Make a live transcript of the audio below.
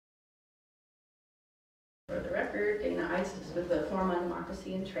Record, Dana Eistis with the Forum on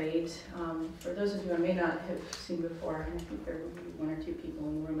Democracy and Trade. For those of you I may not have seen before, I think there will be one or two people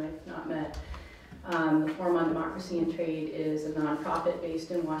in the room I've not met. The Forum on Democracy and Trade is a nonprofit based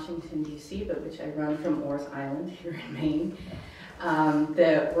in Washington, D.C., but which I run from Orr's Island here in Maine,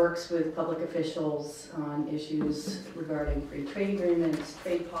 that works with public officials on issues regarding free trade agreements,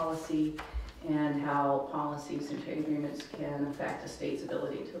 trade policy, and how policies and trade agreements can affect a state's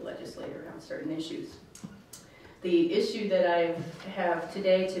ability to legislate around certain issues. The issue that I have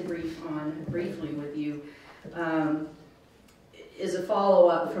today to brief on briefly with you is a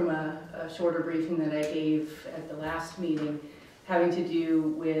follow-up from a shorter briefing that I gave at the last meeting, having to do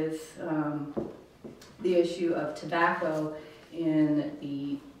with the issue of tobacco in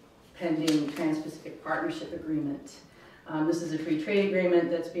the pending Trans-Pacific Partnership Agreement. This is a free trade agreement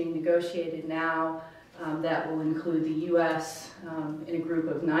that's being negotiated now that will include the U.S. In a group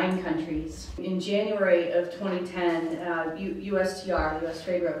of 9 countries. In January of 2010, USTR, the U.S.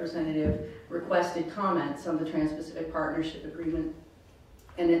 Trade Representative, requested comments on the Trans-Pacific Partnership Agreement.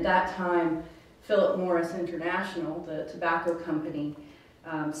 And at that time, Phillip Morris International, the tobacco company,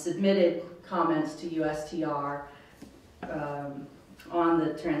 submitted comments to USTR on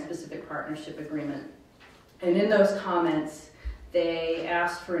the Trans-Pacific Partnership Agreement. And in those comments, they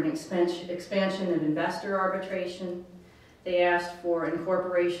asked for an expansion of investor arbitration. They asked for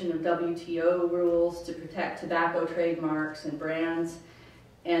incorporation of WTO rules to protect tobacco trademarks and brands.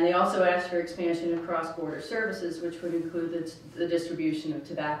 And they also asked for expansion of cross-border services, which would include the distribution of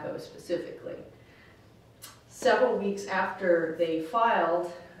tobacco specifically. Several weeks after they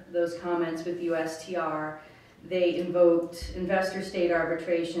filed those comments with USTR, they invoked investor-state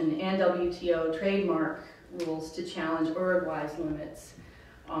arbitration and WTO trademark rules to challenge Uruguay's limits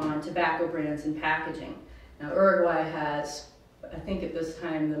on tobacco brands and packaging. Now, Uruguay has, I think at this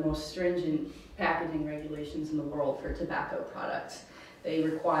time, the most stringent packaging regulations in the world for tobacco products. They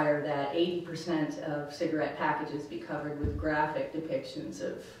require that 80% of cigarette packages be covered with graphic depictions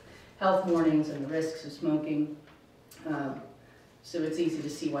of health warnings and the risks of smoking. So it's easy to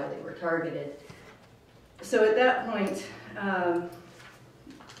see why they were targeted. So at that point,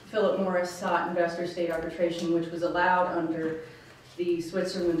 Phillip Morris sought investor-state arbitration, which was allowed under the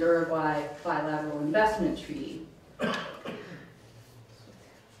Switzerland-Uruguay Bilateral Investment Treaty.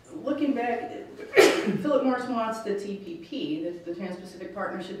 Looking back, Phillip Morris wants the TPP, the Trans-Pacific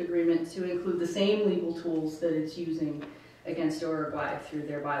Partnership Agreement, to include the same legal tools that it's using against Uruguay through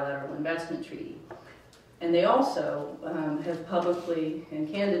their bilateral investment treaty. And they also have publicly and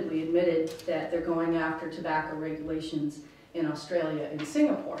candidly admitted that they're going after tobacco regulations in Australia and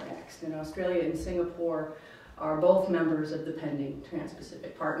Singapore next. And Australia and Singapore are both members of the pending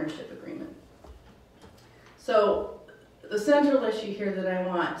Trans-Pacific Partnership Agreement. So the central issue here that I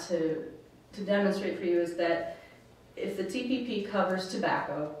want to demonstrate for you is that if the TPP covers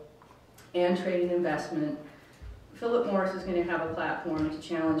tobacco and trade and investment, Phillip Morris is going to have a platform to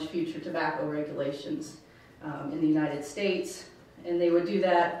challenge future tobacco regulations in the United States, and they would do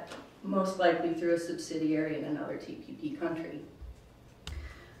that most likely through a subsidiary in another TPP country.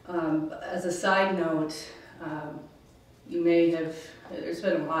 As a side note, you may have, there's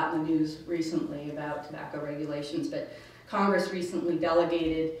been a lot in the news recently about tobacco regulations, but Congress recently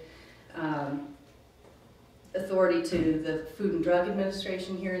delegated authority to the Food and Drug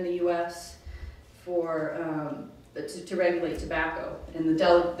Administration here in the U.S. for to regulate tobacco. And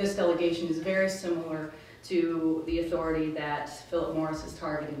this delegation is very similar to the authority that Phillip Morris is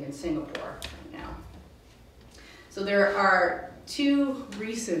targeting in Singapore right now. So there are 2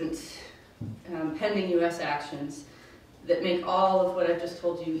 recent pending U.S. actions that make all of what I've just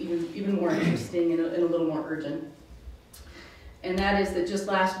told you even more interesting and a little more urgent. And that is that just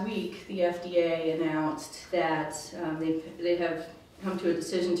last week, the FDA announced that they have come to a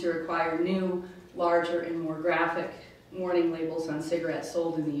decision to require new, larger, and more graphic warning labels on cigarettes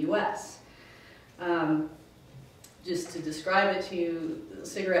sold in the U.S. Just to describe it to you,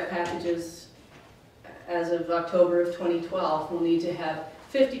 cigarette packages as of October of 2012 will need to have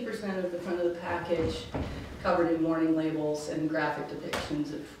 50% of the front of the package covered in warning labels and graphic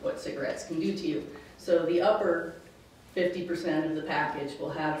depictions of what cigarettes can do to you. So the upper 50% of the package will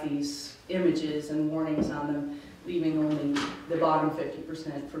have these images and warnings on them, leaving only the bottom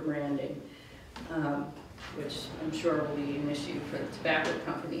 50% for branding, which I'm sure will be an issue for the tobacco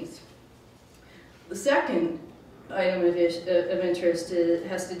companies. The second item of interest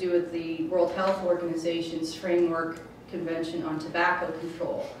has to do with the World Health Organization's Framework Convention on Tobacco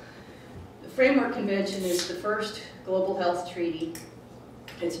Control. The Framework Convention is the first global health treaty.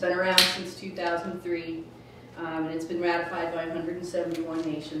 It's been around since 2003, and it's been ratified by 171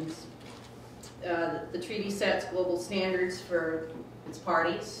 nations. The treaty sets global standards for its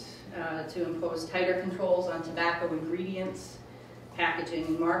parties to impose tighter controls on tobacco ingredients, packaging,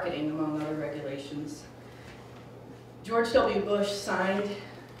 and marketing, among other regulations. George W. Bush signed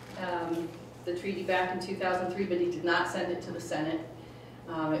the treaty back in 2003, but he did not send it to the Senate.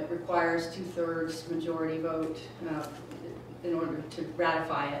 It requires 2/3 majority vote in order to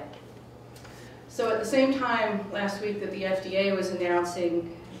ratify it. So at the same time last week that the FDA was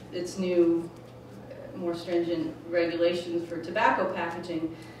announcing its new, more stringent regulations for tobacco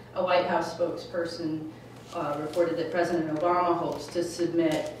packaging, a White House spokesperson reported that President Obama hopes to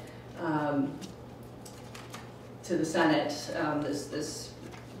submit to the Senate this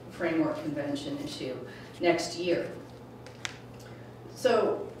framework convention issue next year.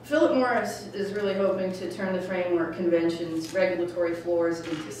 So Phillip Morris is really hoping to turn the framework convention's regulatory floors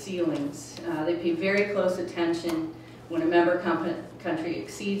into ceilings. They pay very close attention when a member country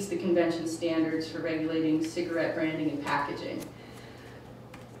exceeds the convention standards for regulating cigarette branding and packaging.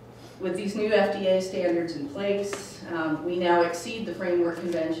 With these new FDA standards in place, we now exceed the framework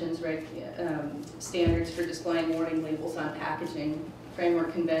convention's standards for displaying warning labels on packaging.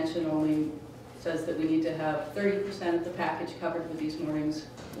 Framework convention only says that we need to have 30% of the package covered with these warnings.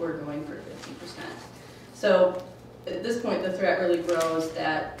 We're going for 50%. So at this point, the threat really grows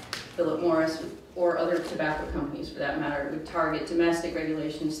that Phillip Morris, or other tobacco companies for that matter, would target domestic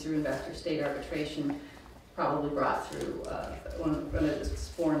regulations through investor-state arbitration, probably brought through one of its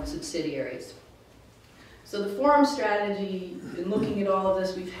foreign subsidiaries. So the forum strategy, in looking at all of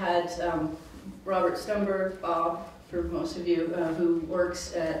this, we've had Robert Stumberg, for most of you, who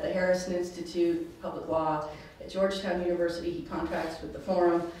works at the Harrison Institute, Public Law at Georgetown University. He contracts with the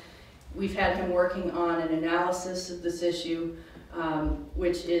forum. We've had him working on an analysis of this issue,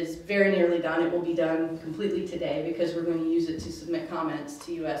 which is very nearly done. It will be done completely today because we're going to use it to submit comments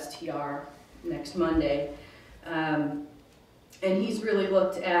to USTR next Monday. And he's really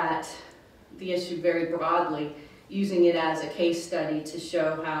looked at the issue very broadly, using it as a case study to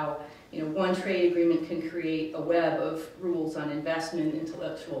show how one trade agreement can create a web of rules on investment,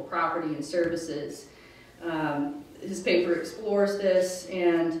 intellectual property, and services. His paper explores this,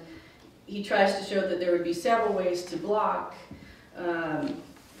 and he tries to show that there would be several ways to block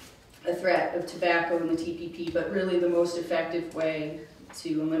a threat of tobacco in the TPP, but really the most effective way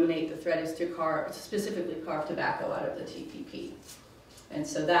to eliminate the threat is to specifically carve tobacco out of the TPP. And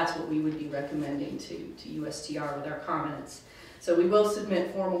so that's what we would be recommending to USTR with our comments. So we will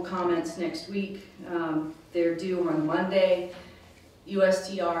submit formal comments next week. They're due on Monday.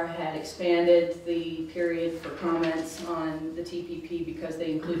 USTR had expanded the period for comments on the TPP because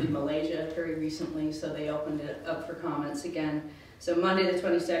they included Malaysia very recently, so they opened it up for comments again. So Monday the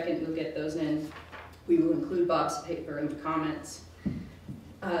 22nd, we'll get those in. We will include Bob's paper in the comments.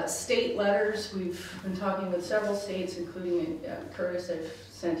 State letters, we've been talking with several states, including Curtis. I've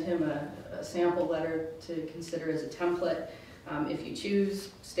sent him a sample letter to consider as a template. If you choose,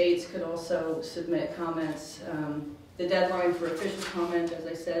 states could also submit comments. The deadline for official comment, as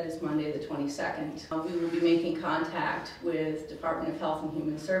I said, is Monday the 22nd. We will be making contact with Department of Health and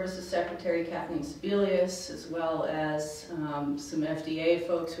Human Services Secretary Kathleen Sebelius, as well as some FDA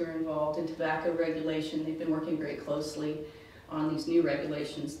folks who are involved in tobacco regulation. They've been working very closely on these new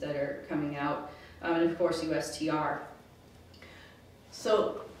regulations that are coming out, and of course USTR.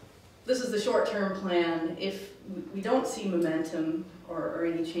 So this is the short-term plan. If we don't see momentum or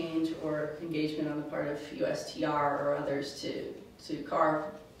any change or engagement on the part of USTR or others to carve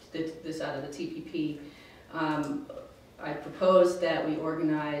this out of the TPP, I propose that we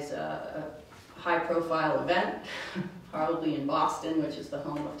organize a high-profile event, probably in Boston, which is the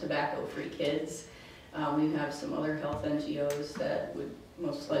home of tobacco-free kids. We have some other health NGOs that would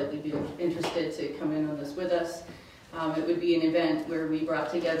most likely be interested to come in on this with us. It would be an event where we brought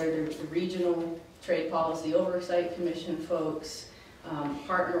together the regional Trade Policy Oversight Commission folks,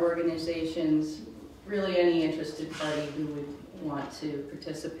 partner organizations, really any interested party who would want to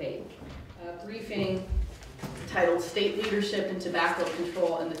participate. A briefing titled State Leadership in Tobacco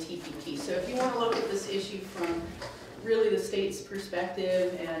Control and the TPP. So if you want to look at this issue from really the state's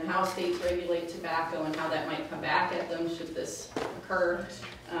perspective and how states regulate tobacco and how that might come back at them should this occur,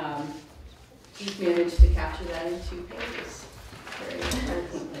 he's managed to capture that in 2 pages very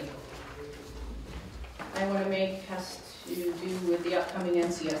eloquently. I want to make has to do with the upcoming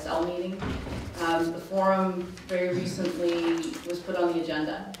NCSL meeting. The forum very recently was put on the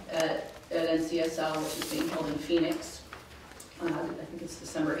agenda at NCSL, which is being held in Phoenix. I think it's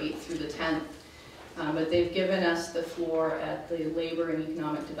December 8th through the 10th. But they've given us the floor at the Labor and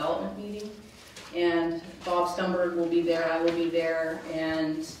Economic Development meeting. And Bob Stumberg will be there, I will be there,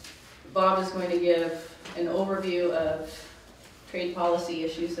 and Bob is going to give an overview of trade policy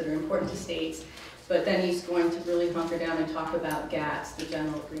issues that are important to states, but then he's going to really hunker down and talk about GATS, the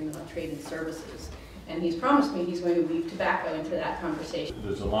General Agreement on Trade and Services. And he's promised me he's going to weave tobacco into that conversation.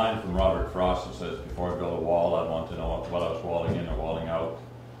 There's a line from Robert Frost that says, before I build a wall, I want to know what I was walling in or walling out.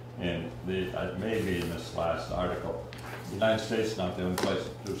 And maybe in this last article, the United States is not the only place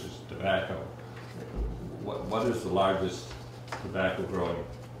that produces tobacco. What is the largest tobacco growing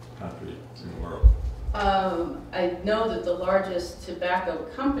country in the world? I know that the largest tobacco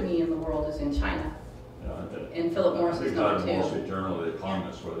company in the world is in China. And Phillip Morris is number 2. Wall Street Journal, The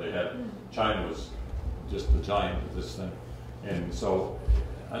Economist, where they had China was just the giant of this thing, and so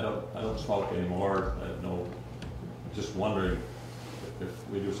I don't smoke anymore. Just wondering if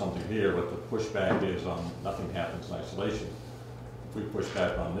we do something here, what the pushback is on nothing happens in isolation. If we push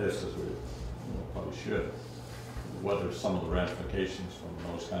back on this, as we probably should, what are some of the ramifications from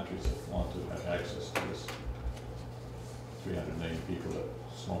those countries that want to have access to this 300 million people that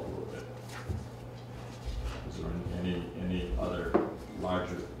smoke a little bit? Is there any other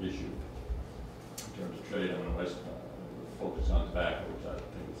larger issue in terms of trade? I'm going to focus on tobacco, which I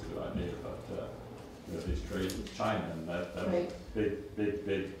think is a good idea, but you have these trades with China, and that's right. a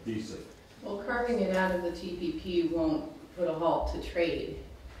big piece of it. Well, carving it out of the TPP won't put a halt to trade.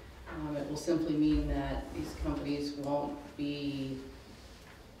 It will simply mean that these companies won't be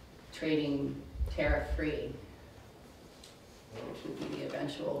trading tariff-free, which would be the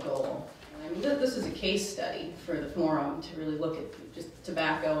eventual goal. I mean, this is a case study for the forum to really look at just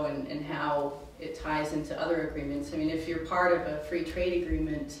tobacco and how it ties into other agreements. I mean, if you're part of a free trade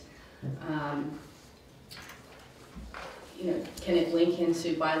agreement, can it link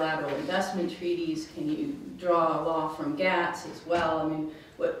into bilateral investment treaties? Can you draw a law from GATS as well? I mean,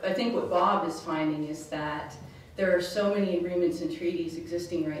 I think what Bob is finding is that there are so many agreements and treaties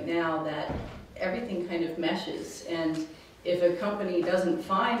existing right now that everything kind of meshes, and if a company doesn't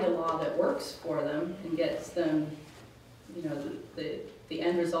find a law that works for them and gets them, the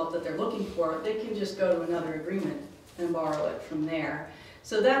end result that they're looking for, they can just go to another agreement and borrow it from there.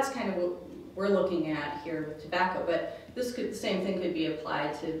 So that's kind of what we're looking at here with tobacco, but the same thing could be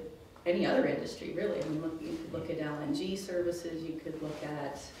applied to any other industry, really. I mean, you could look at LNG services, you could look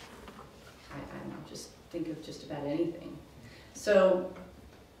at, I don't know, just think of just about anything. So,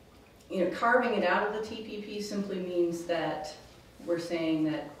 carving it out of the TPP simply means that we're saying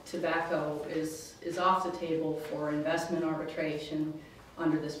that tobacco is off the table for investment arbitration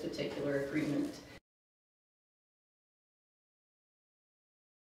under this particular agreement.